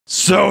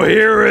So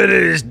here it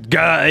is,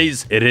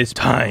 guys. It is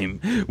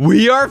time.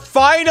 We are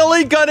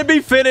finally gonna be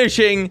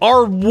finishing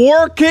our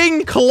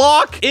working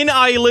clock in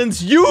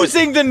Islands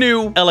using the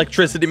new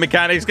electricity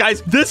mechanics,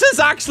 guys. This is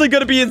actually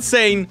gonna be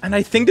insane, and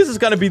I think this is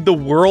gonna be the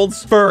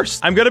world's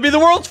first. I'm gonna be the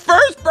world's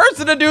first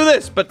person to do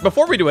this. But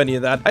before we do any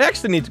of that, I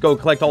actually need to go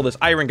collect all this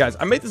iron, guys.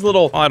 I made this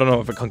little, I don't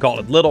know if I can call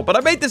it little, but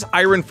I made this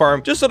iron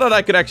farm just so that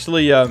I could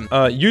actually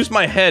use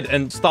my head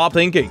and stop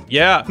thinking.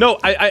 Yeah, no,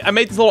 I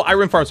made this little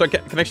iron farm so I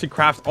can actually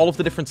craft all of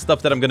the different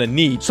stuff that I'm gonna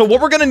need. So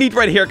what we're gonna need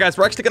right here, guys,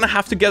 we're actually gonna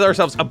have to get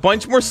ourselves a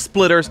bunch more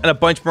splitters and a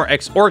bunch more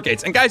XOR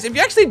gates. And guys, if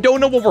you actually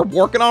don't know what we're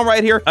working on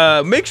right here,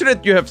 make sure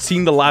that you have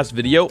seen the last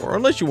video, or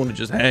unless you want to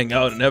just hang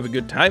out and have a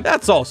good time,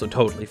 that's also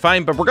totally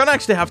fine. But we're gonna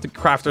actually have to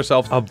craft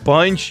ourselves a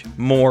bunch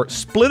more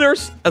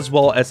splitters as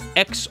well as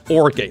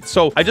XOR gates.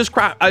 So I just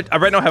I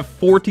right now have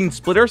 14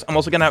 splitters. I'm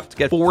also gonna have to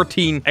get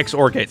 14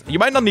 XOR gates. You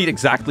might not need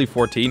exactly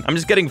 14. I'm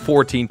just getting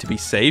 14 to be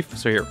safe.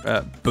 So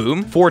here,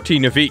 boom,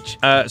 14 of each.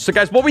 So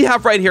guys, what we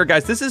have right here,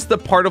 guys, this is the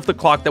part of the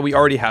clock that we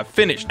already have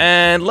finished,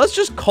 and let's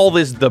just call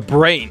this the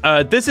brain.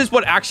 This is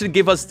what actually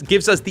gives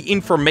us the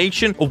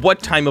information of what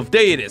time of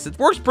day it is. It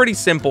works pretty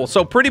simple.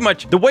 So pretty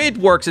much the way it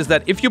works is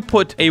that if you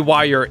put a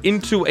wire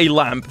into a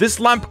lamp, this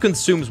lamp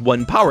consumes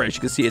 1 power. As you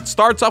can see, it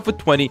starts off with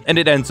 20 and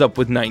it ends up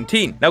with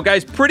 19. Now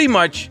guys, pretty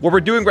much what we're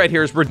doing right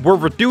here is we're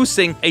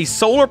reducing a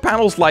solar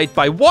panel's light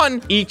by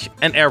 1 each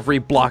and every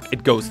block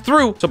it goes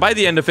through. So by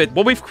the end of it,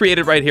 what we've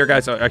created right here,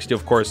 guys, actually,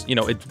 of course, you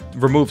know, it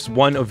removes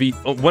one of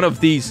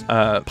these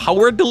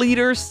power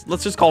deleters,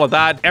 let's just call it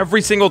that,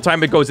 every single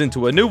time it goes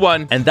into a new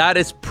one. And that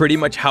is pretty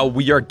much how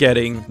we are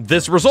getting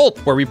this result,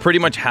 where we pretty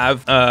much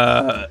have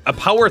a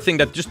power thing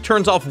that just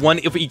turns off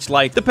 1 of each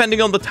light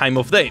depending on the time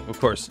of day. Of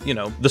course, you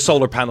know, the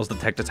solar panels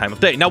detect the time of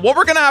day. Now what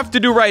we're gonna have to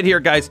do right here,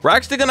 guys, we're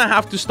actually gonna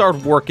have to start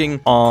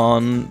working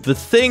on the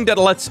thing that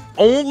lets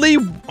only,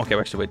 okay,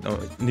 actually wait, no,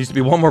 it needs to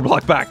be 1 more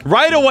block back.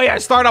 Right away I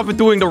start off with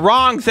doing the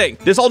wrong thing.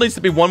 This all needs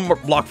to be 1 more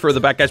block further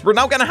back, guys. We're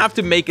now gonna have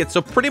to make it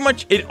so pretty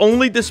much it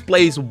only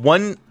displays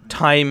 1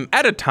 time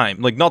at a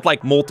time, like not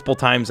like multiple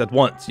times at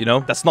once, you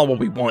know. That's not what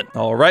we want.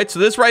 All right, so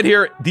this right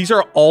here, these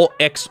are all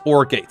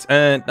XOR gates,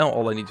 and now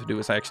all I need to do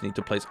is I actually need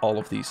to place all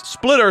of these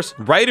splitters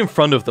right in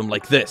front of them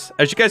like this.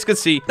 As you guys can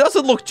see, it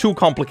doesn't look too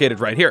complicated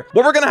right here.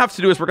 What we're gonna have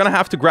to do is we're gonna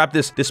have to grab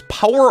this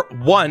power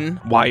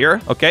 1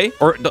 wire, okay,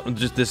 or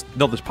just this,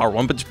 not this power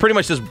 1, but it's pretty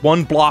much this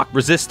 1 block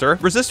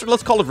resistor,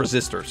 let's call it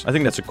resistors. I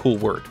think that's a cool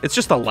word. It's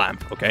just a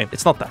lamp, okay?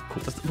 It's not that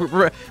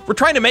cool. We're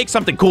trying to make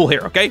something cool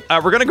here, okay?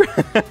 We're gonna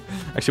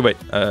actually wait,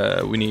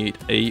 we need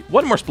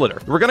 1 more splitter.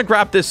 We're gonna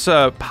grab this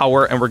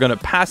power and we're gonna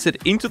pass it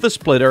into the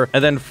splitter,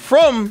 and then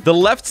from the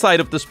left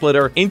side of the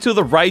splitter into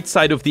the right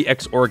side of the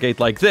XOR gate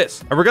like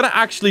this. And we're gonna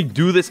actually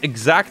do this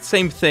exact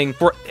same thing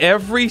for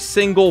every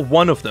single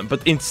one of them,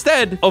 but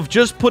instead of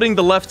just putting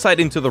the left side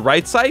into the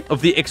right side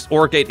of the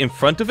XOR gate in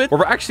front of it,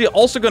 what we're actually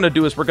also gonna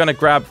do is we're gonna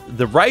grab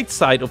the right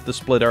side of the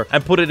splitter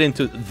and put it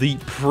into the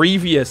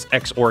previous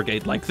XOR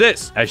gate like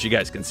this, as you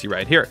guys can see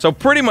right here. So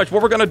pretty much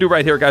what we're gonna do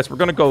right here, guys, we're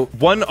gonna go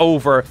 1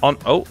 over on,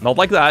 oh, not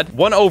like that,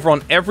 1 over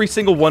on every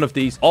single one of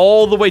these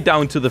all the way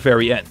down to the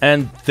very end.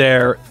 And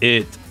there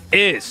it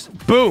is.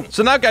 Boom.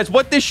 So now, guys,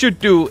 what this should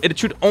do, it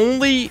should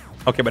only...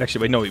 Okay, but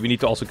actually, wait, no, we need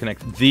to also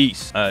connect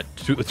these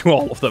to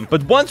all of them.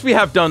 But once we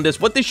have done this,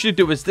 what this should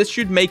do is this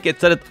should make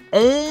it so that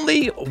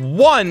only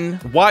 1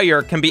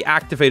 wire can be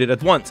activated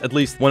at once, at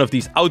least 1 of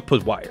these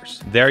output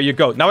wires. There you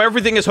go. Now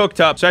everything is hooked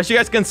up. So as you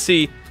guys can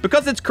see,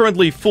 because it's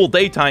currently full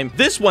daytime,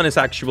 this one is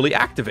actually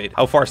activated.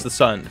 How far is the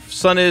sun?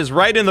 Sun is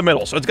right in the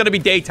middle, so it's going to be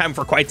daytime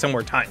for quite some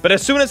more time. But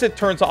as soon as it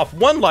turns off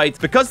 1 light,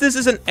 because this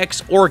is an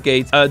XOR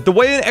gate, the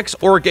way an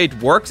XOR gate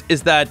works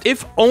is that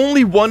if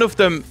only 1 of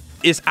them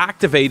is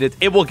activated,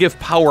 it will give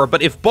power,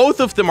 but if both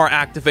of them are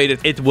activated,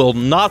 it will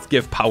not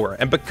give power.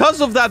 And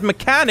because of that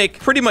mechanic,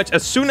 pretty much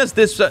as soon as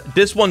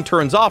this one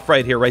turns off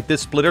right here, right,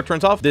 this splitter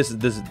turns off, this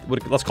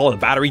let's call it a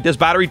battery, this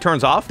battery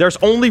turns off, there's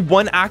only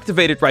 1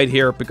 activated right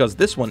here because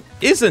this one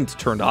isn't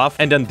turned off,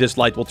 and then this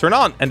light will turn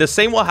on. And the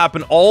same will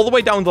happen all the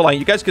way down the line.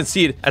 You guys can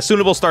see it as soon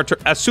as it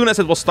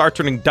will start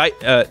turning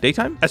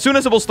daytime, as soon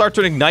as it will start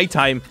turning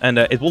nighttime, and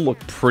it will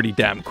look pretty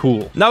damn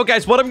cool. Now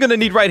guys, what I'm gonna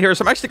need right here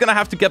is I'm actually gonna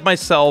have to get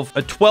myself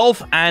a 12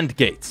 AND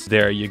gates.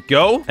 There you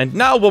go. And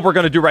now what we're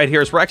going to do right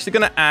here is we're actually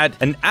going to add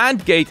an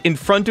AND gate in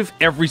front of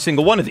every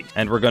single one of these.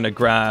 And we're going to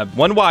grab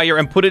 1 wire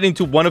and put it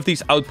into 1 of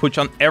these outputs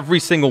on every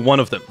single one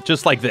of them,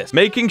 just like this,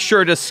 making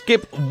sure to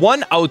skip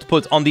 1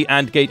 output on the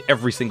AND gate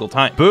every single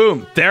time.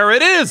 Boom. There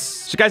it is.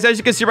 So guys, as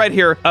you can see right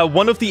here,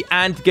 1 of the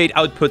AND gate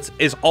outputs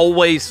is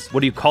always,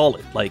 what do you call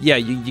it? Like, yeah,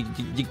 you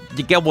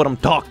get what I'm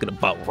talking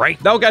about,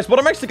 right? Now guys, what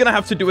I'm actually going to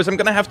have to do is I'm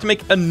going to have to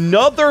make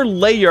another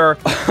layer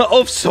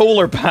of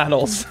solar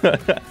panels.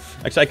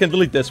 Actually, I can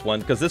delete this one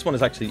because this one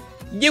is actually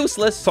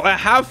useless. So I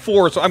have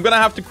 4, so I'm gonna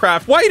have to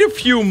craft quite a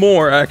few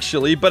more,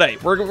 actually. But hey,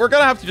 we're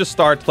gonna have to just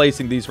start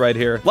placing these right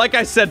here. Like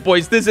I said,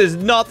 boys, this is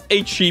not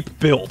a cheap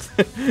build.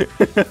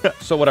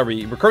 So what are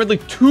we? We're currently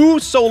 2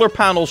 solar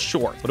panels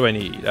short. What do I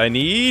need? I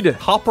need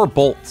copper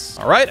bolts.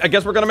 All right, I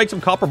guess we're gonna make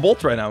some copper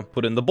bolts right now.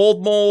 Put in the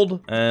bolt mold,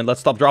 and let's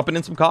stop dropping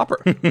in some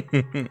copper.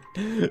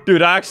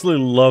 Dude, I actually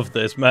love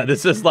this, man.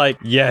 This is like,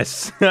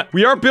 yes.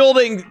 We are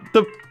building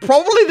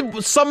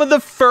probably some of the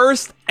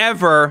first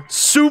ever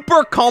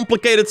super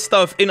complicated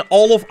stuff in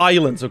all of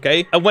Islands,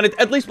 okay? And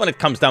at least when it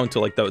comes down to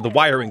like the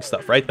wiring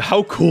stuff, right?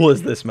 How cool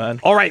is this, man?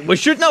 All right, we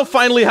should now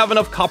finally have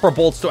enough copper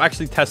bolts to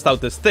actually test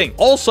out this thing.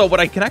 Also, what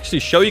I can actually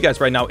show you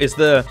guys right now is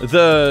the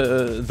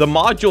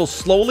module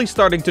slowly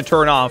starting to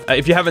turn off.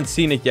 If you haven't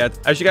seen it yet,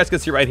 as you guys can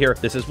see right here,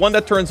 this is one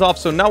that turns off.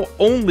 So now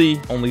only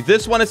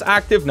this one is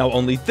active. Now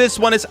only this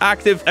one is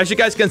active. As you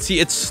guys can see,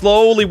 it's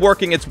slowly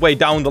working its way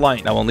down the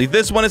line. Now only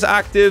this one is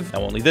active.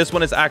 Now only this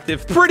one is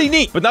active. Pretty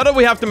neat. But now that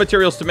we have the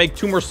materials to make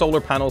 2 more solar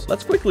panels,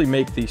 let's quickly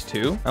make these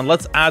 2 and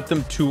let's add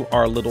them to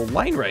our little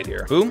line right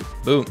here. Boom,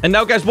 boom. And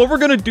now, guys, what we're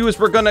gonna do is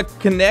we're gonna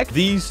connect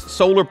these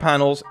solar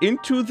panels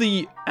into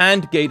the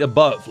AND gate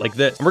above like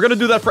this. And we're gonna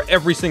do that for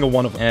every single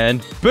one of them.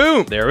 And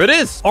boom, there it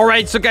is. All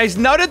right, so guys,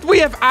 now that we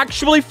have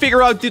actually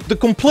figured out the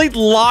complete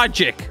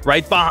logic,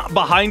 right,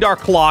 behind our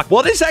clock,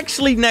 what is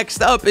actually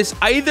next up is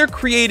either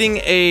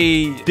creating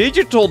a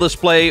digital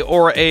display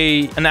or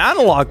an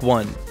analog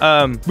one.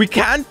 We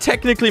can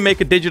technically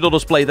make a digital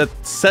display that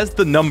says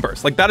the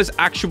numbers. Like, that is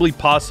actually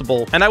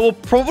possible. And I will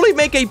probably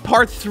make a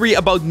part 3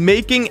 about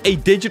making a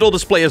digital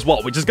display as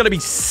well, which is gonna be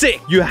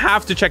sick. You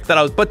have to check that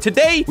out. But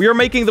today, we are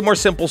making the more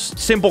simple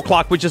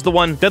clock, which is the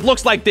one that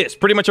looks like this,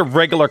 pretty much a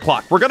regular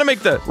clock. We're gonna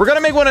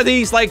make one of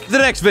these like the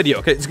next video.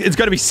 Okay, it's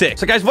gonna be sick.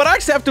 So guys, what I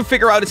actually have to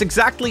figure out is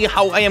exactly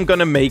how I am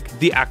gonna make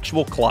the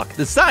actual clock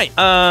design.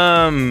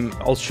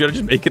 Should I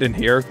just make it in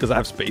here because I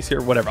have space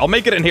here? Whatever, I'll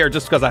make it in here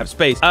just because I have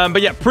space.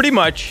 But yeah, pretty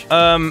much.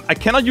 I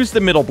cannot use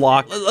the middle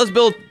block. Let's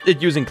build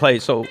it using clay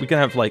so we can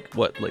have like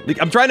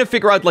I'm trying to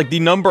figure out like the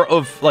number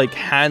of like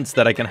hands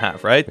that I can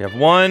have. Right? We have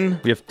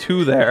 1, we have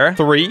 2 there,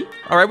 3.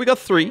 All right, we got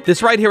 3.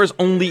 This right here is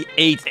only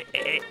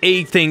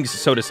 8 things,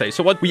 so to say.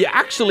 So what we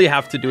actually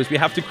have to do is we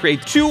have to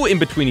create 2 in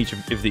between each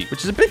of these,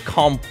 which is a bit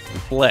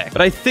complex.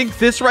 But I think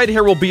this right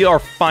here will be our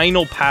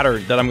final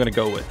pattern that I'm going to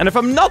go with. And if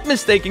I'm not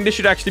mistaken, this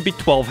should actually be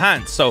 12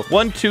 hands. So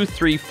 1, 2,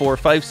 3, 4,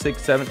 5,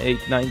 6, 7,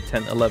 8, 9,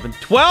 10, 11,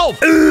 12.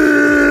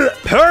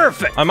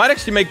 Perfect. I might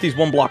actually make these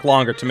 1 block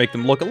longer to make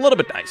them look a little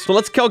bit nice. So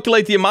let's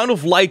calculate the amount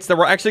of lights that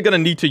we're actually going to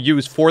need to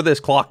use for this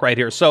clock right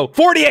here. So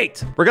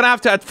 48. We're going to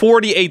have to add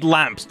 48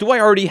 lamps. Do I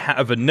already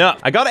have enough?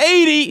 I got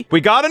 80.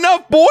 We got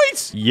enough,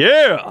 boys.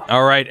 Yeah.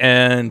 All right.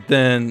 And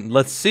then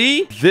let's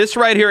see. This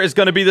right here is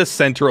going to be the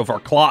center of our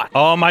clock.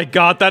 Oh my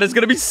God. That is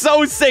going to be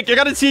so sick. You're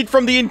going to see it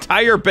from the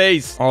entire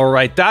base. All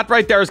right. That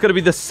right there is going to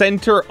be the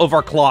center of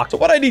our clock. So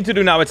what I need to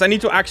do now is I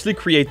need to actually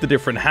create the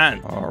different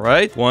hands. All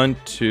right. 1,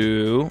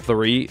 2,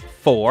 3,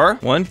 4.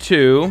 1,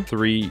 2,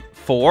 3,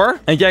 4.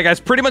 And yeah, guys,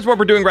 pretty much what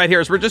we're doing right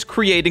here is we're just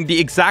creating the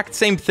exact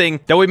same thing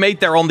that we made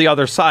there on the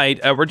other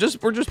side. We're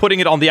just putting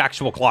it on the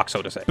actual clock,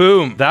 so to say.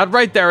 Boom. That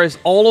right there is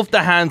all of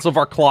the hands of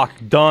our clock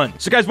done.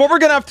 So guys, what we're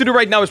gonna have to do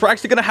right now is we're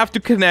actually gonna have to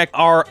connect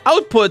our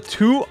output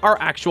to our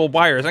actual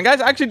wires. And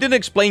guys, I actually didn't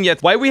explain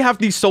yet why we have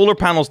these solar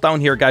panels down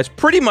here, guys.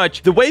 Pretty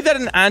much the way that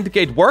an AND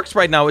gate works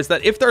right now is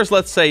that if there's,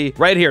 let's say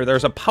right here,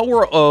 there's a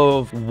power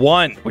of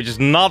 1, which is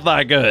not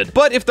that good.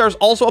 But if there's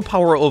also a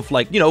power of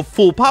like, you know,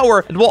 full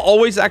power, it will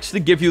always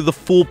actually give you the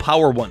full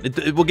power one.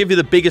 It will give you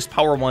the biggest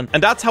power one.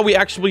 And that's how we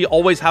actually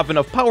always have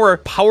enough power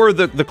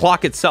the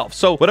clock itself.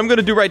 So what I'm going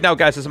to do right now,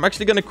 guys, is I'm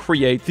actually going to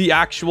create the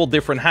actual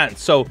different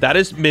hands. So that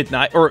is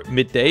midnight or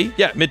midday.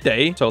 Yeah,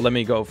 midday. So let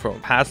me go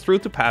from pass through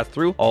to pass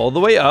through all the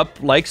way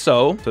up like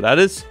so. So that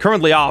is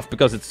currently off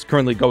because it's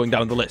currently going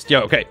down the list.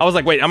 Yeah, okay. I was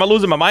like, wait, am I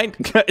losing my mind?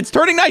 It's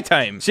turning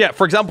nighttime. So yeah,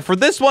 for example, for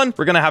this one,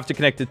 we're going to have to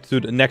connect it to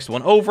the next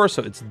one over.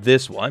 So it's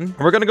this one. And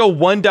we're going to go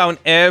 1 down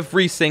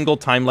every single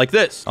time like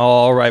this.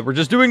 All right. We're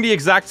just doing the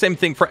exact same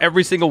thing for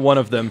every single one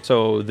of them.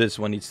 So this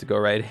one needs to go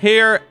right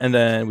here. And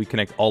then we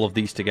connect all of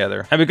these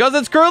together. And because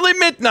it's currently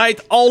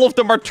midnight, all of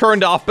them are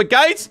turned off. But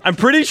guys, I'm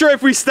pretty sure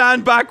if we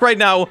stand back right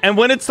now and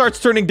when it starts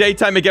turning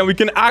daytime again, we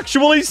can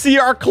actually see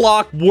our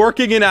clock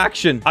working in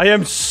action. I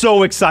am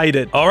so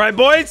excited. All right,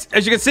 boys,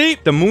 as you can see,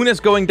 the moon is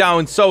going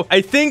down. So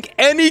I think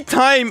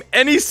anytime,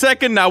 any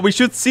second now, we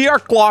should see our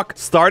clock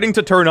starting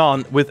to turn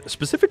on with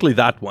specifically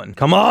that one.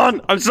 Come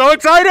on. I'm so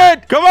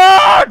excited. Come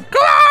on.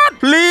 Come on,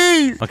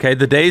 please. Okay,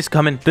 the day is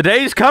coming. The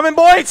day is coming,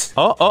 boys.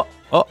 Oh,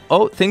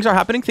 things are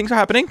happening. Things are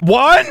happening.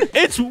 1.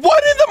 It's 1 in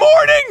the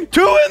morning.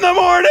 2 in the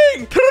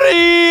morning.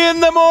 3 in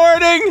the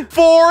morning.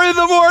 4 in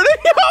the morning.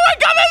 Oh my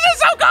God, this is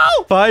so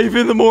cool. 5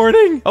 in the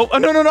morning. Oh,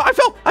 no. I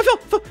fell.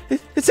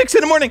 It's 6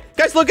 in the morning.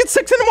 Guys, look, it's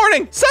 6 in the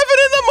morning. 7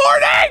 in the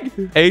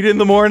morning. 8 in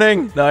the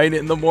morning. 9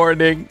 in the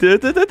morning. 10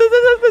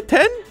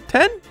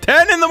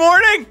 in the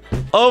morning.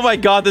 Oh my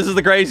God, this is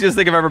the craziest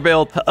thing I've ever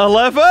built.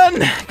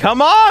 11.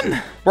 Come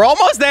on. We're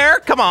almost there.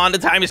 Come on, the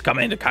time is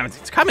coming.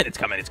 It's coming.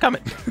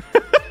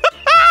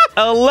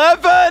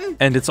 11.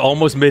 And it's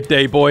almost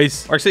midday,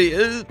 boys. Or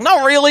see,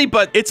 not really,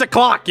 but it's a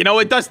clock. You know,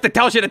 it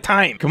tells you the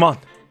time. Come on.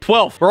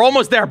 12. We're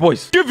almost there,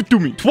 boys. Give it to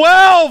me.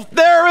 12.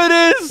 There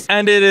it is.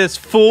 And it is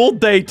full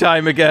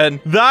daytime again.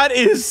 That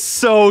is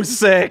so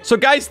sick. So,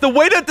 guys, the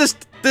way that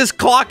this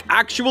clock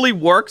actually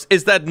works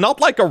is that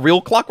not like a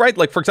real clock, right?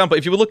 Like, for example,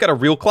 if you look at a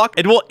real clock,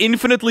 it will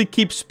infinitely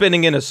keep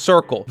spinning in a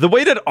circle. The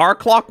way that our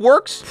clock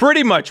works,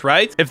 pretty much,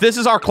 right? If this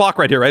is our clock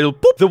right here, right? It'll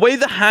boop. The way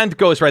the hand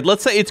goes, right?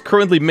 Let's say it's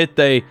currently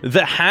midday.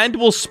 The hand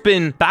will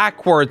spin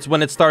backwards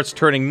when it starts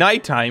turning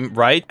nighttime,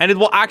 right? And it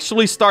will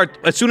actually start,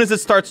 as soon as it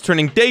starts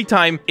turning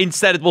daytime,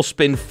 instead it will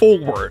spin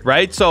forward,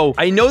 right? So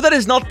I know that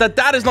is not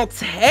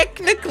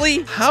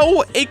technically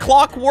how a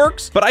clock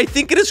works, but I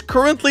think it is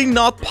currently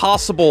not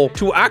possible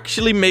to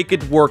actually make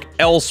it work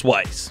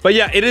elsewise. But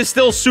yeah, it is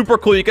still super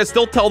cool. You can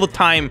still tell the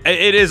time.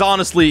 It is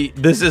honestly,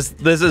 this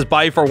is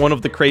by far one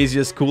of the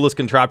craziest, coolest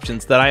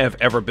contraptions that I have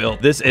ever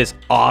built. This is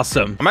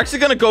awesome. I'm actually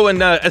gonna go and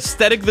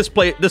aesthetic this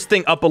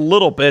thing up a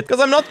little bit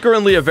because I'm not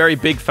currently a very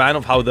big fan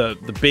of how the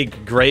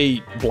big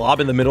gray blob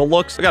in the middle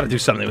looks. I gotta do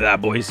something with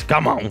that, boys.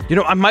 Come on. You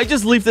know, I might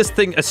just leave this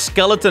thing a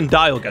skeleton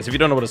dial, guys. If you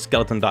don't know what a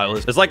skeleton dial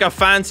is, it's like a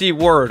fancy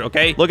word,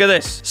 okay? Look at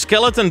this.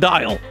 Skeleton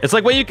dial. It's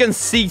like when you can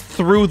see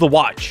through the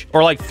watch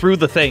or like through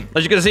the thing.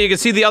 As you can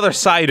see the other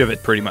side of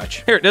it pretty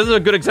much. Here, this is a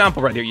good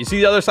example right here. You see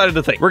the other side of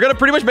the thing. We're gonna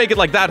pretty much make it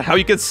like that, how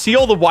you can see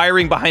all the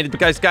wiring behind it.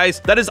 Because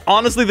guys, that is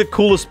honestly the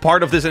coolest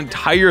part of this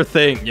entire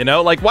thing, you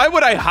know? Like, why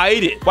would I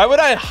hide it? Why would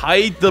I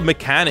hide the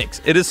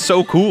mechanics? It is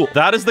so cool.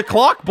 That is the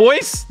clock,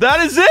 boys. That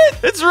is it.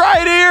 It's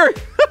right here.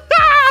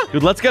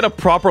 Dude, let's get a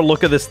proper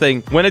look at this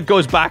thing when it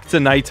goes back to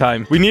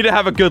nighttime. We need to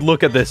have a good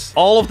look at this.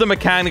 All of the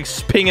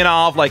mechanics pinging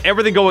off, like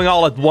everything going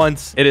all at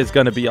once. It is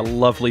going to be a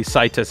lovely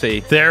sight to see.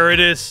 There it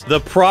is. The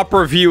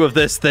proper view of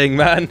this thing,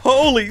 man.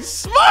 Holy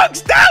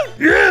smokes, down!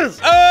 Yes!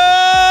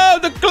 Oh,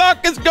 the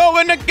clock is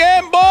going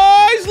again,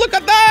 boys. Look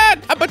at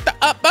that.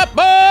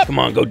 Up. Come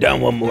on, go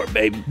down one more,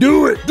 baby.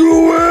 Do it.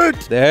 Do it.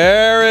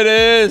 There it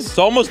is. It's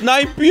almost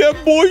 9 p.m.,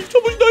 boys. It's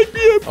almost 9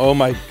 p.m. Oh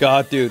my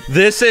God, dude.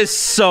 This is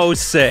so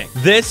sick.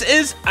 This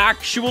is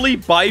actually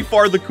by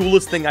far the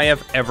coolest thing I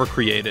have ever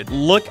created.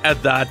 Look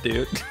at that,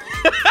 dude.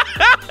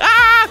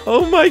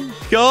 Oh my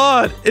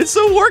God. It's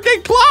a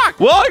working clock.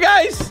 Well,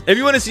 guys, if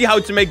you want to see how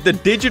to make the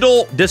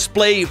digital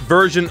display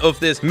version of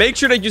this, make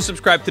sure that you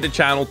subscribe to the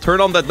channel,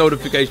 turn on that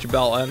notification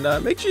bell,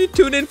 and make sure you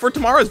tune in for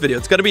tomorrow's video.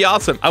 It's going to be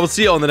awesome. I will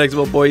see you on the next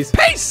one, boys.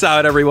 Peace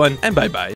out, everyone, and bye-bye.